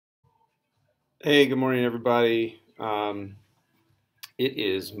Hey, good morning, everybody. It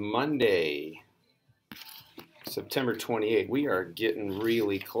is Monday, September 28th. We are getting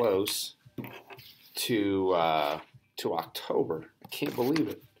really close to October. I can't believe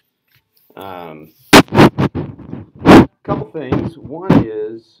it. Couple things. One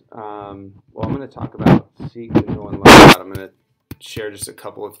is, well, I'm going to talk about Seek and Knowing Love. I'm going to share just a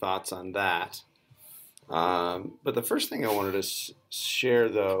couple of thoughts on that. But the first thing I wanted to share,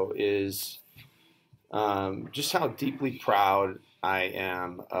 though, is just how deeply proud I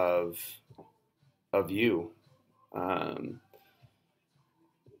am of you. Um,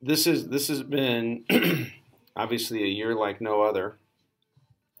 this has been obviously a year like no other,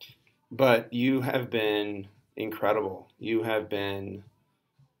 but you have been incredible. You have been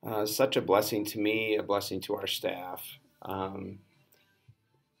such a blessing to me, a blessing to our staff. Um,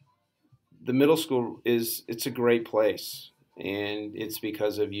 the middle school it's a great place, and it's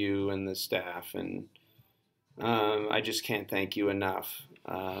because of you and the staff, and I just can't thank you enough.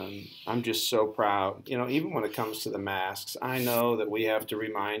 I'm just so proud. You know, even when it comes to the masks, I know that we have to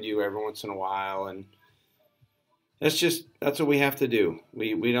remind you every once in a while, and that's what we have to do.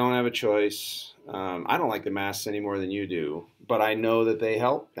 We don't have a choice. I don't like the masks any more than you do, but I know that they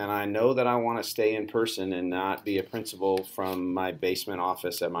help, and I know that I want to stay in person and not be a principal from my basement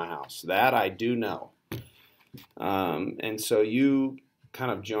office at my house. That I do know. And so you kind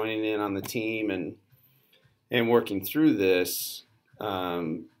of joining in on the team and working through this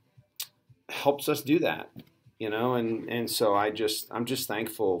um, helps us do that, you know, and so I'm just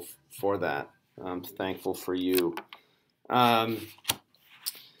thankful for that. I'm thankful for you. Couple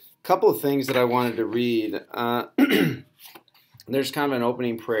of things that I wanted to read. There's kind of an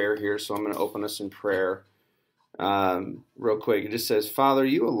opening prayer here, so I'm going to open us in prayer real quick. It just says, Father,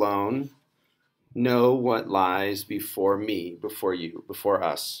 you alone know what lies before me, before you, before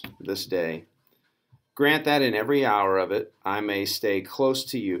us this day. Grant that in every hour of it I may stay close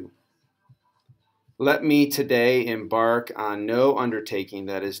to you. Let me today embark on no undertaking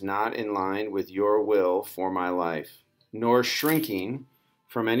that is not in line with your will for my life, nor shrinking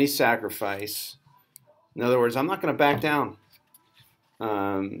from any sacrifice. In other words, I'm not going to back down,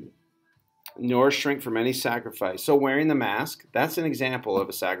 nor shrink from any sacrifice. So wearing the mask, that's an example of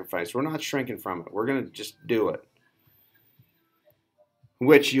a sacrifice. We're not shrinking from it. We're going to just do it,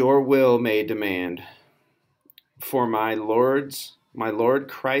 which your will may demand. For my Lord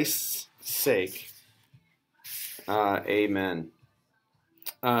Christ's sake. Amen.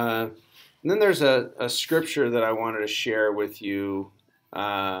 And then there's a scripture that I wanted to share with you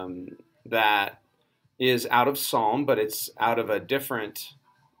that is out of Psalm, but it's out of a different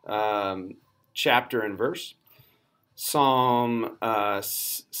chapter and verse. Psalm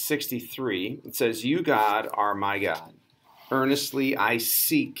 63. It says, You, God, are my God. Earnestly I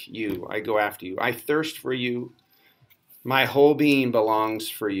seek you. I go after you. I thirst for you. My whole being belongs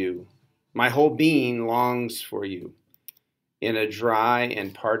for you. My whole being longs for you in a dry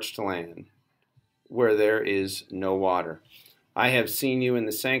and parched land where there is no water. I have seen you in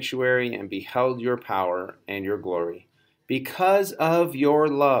the sanctuary and beheld your power and your glory. Because of your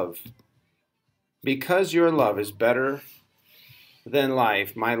love, because your love is better than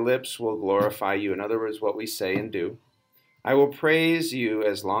life, my lips will glorify you. In other words, what we say and do. I will praise you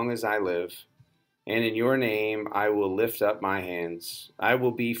as long as I live. And in your name I will lift up my hands. I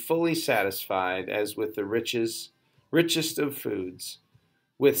will be fully satisfied as with the richest of foods.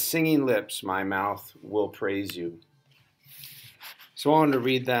 With singing lips my mouth will praise you. So I wanted to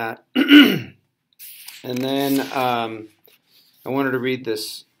read that. And then I wanted to read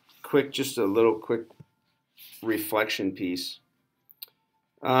this just a little quick reflection piece.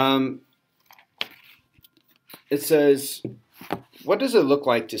 It says, what does it look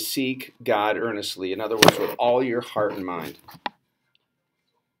like to seek God earnestly? In other words, with all your heart and mind.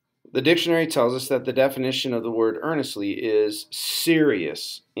 The dictionary tells us that the definition of the word earnestly is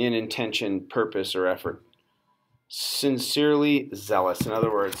serious in intention, purpose, or effort. Sincerely zealous. In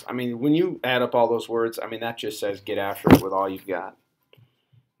other words, I mean, when you add up all those words, I mean, that just says get after it with all you've got.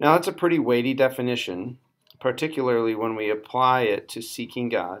 Now, that's a pretty weighty definition, particularly when we apply it to seeking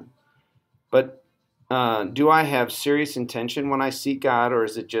God. But do I have serious intention when I seek God, or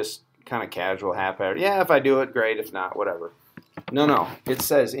is it just kind of casual, haphazard? Yeah, if I do it, great. If not, whatever. No. It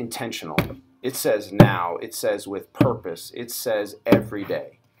says intentional. It says now. It says with purpose. It says every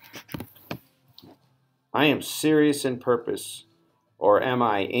day. I am serious in purpose, or am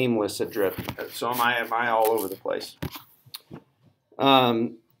I aimless adrift? So am I all over the place?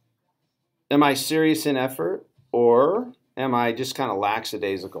 Am I serious in effort, or am I just kind of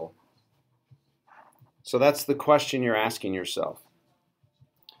lackadaisical? So that's the question you're asking yourself.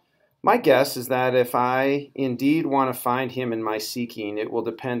 My guess is that if I indeed want to find him in my seeking, it will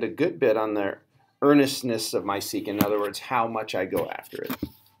depend a good bit on the earnestness of my seeking. In other words, how much I go after it.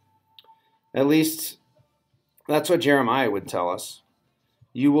 At least that's what Jeremiah would tell us.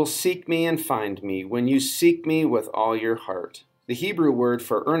 You will seek me and find me when you seek me with all your heart. The Hebrew word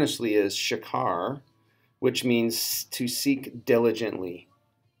for earnestly is shakar, which means to seek diligently.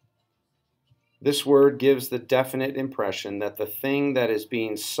 This word gives the definite impression that the thing that is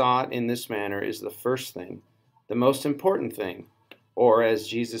being sought in this manner is the first thing, the most important thing, or as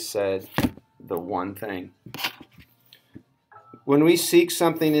Jesus said, the one thing. When we seek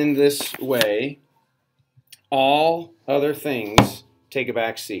something in this way, all other things take a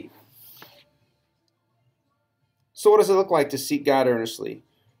back seat. So what does it look like to seek God earnestly?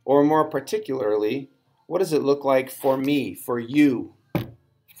 Or more particularly, what does it look like for me, for you,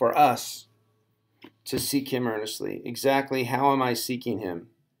 for us to seek him earnestly? Exactly how am I seeking him?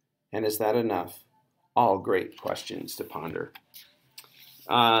 And is that enough? All great questions to ponder.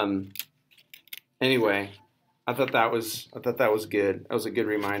 Anyway, I thought that was good. That was a good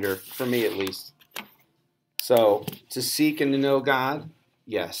reminder, for me at least. So, to seek and to know God,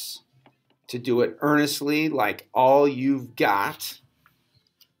 yes. To do it earnestly, like all you've got,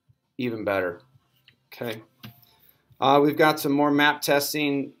 even better. Okay. We've got some more map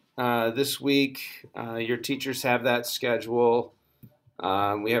testing this week. Your teachers have that schedule.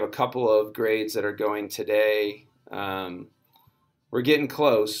 We have a couple of grades that are going today. We're getting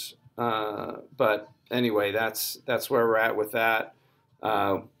close, but anyway, that's where we're at with that.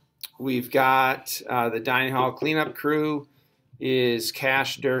 We've got the dining hall cleanup crew is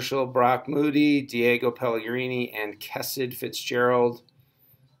Cash Dershel, Brock Moody, Diego Pellegrini, and Kessid Fitzgerald.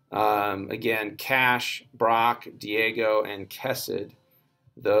 Again, Cash, Brock, Diego, and Kessid.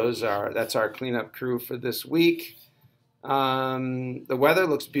 That's our cleanup crew for this week. The weather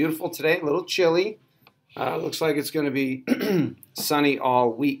looks beautiful today, a little chilly. Looks like it's going to be sunny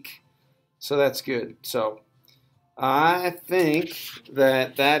all week, so that's good. So I think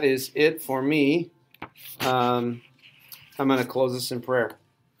that is it for me. I'm going to close this in prayer.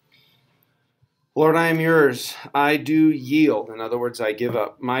 Lord, I am yours. I do yield. In other words, I give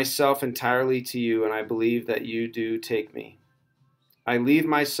up myself entirely to you, and I believe that you do take me. I leave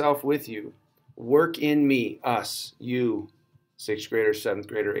myself with you. Work in me, us, you, 6th grader, 7th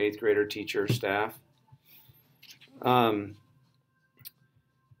grader, 8th grader, teacher, staff.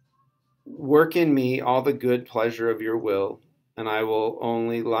 Work in me all the good pleasure of your will, and I will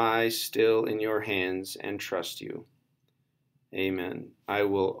only lie still in your hands and trust you. Amen. I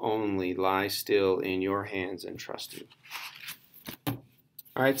will only lie still in your hands and trust you. All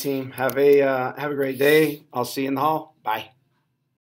right, team. Have a great day. I'll see you in the hall. Bye.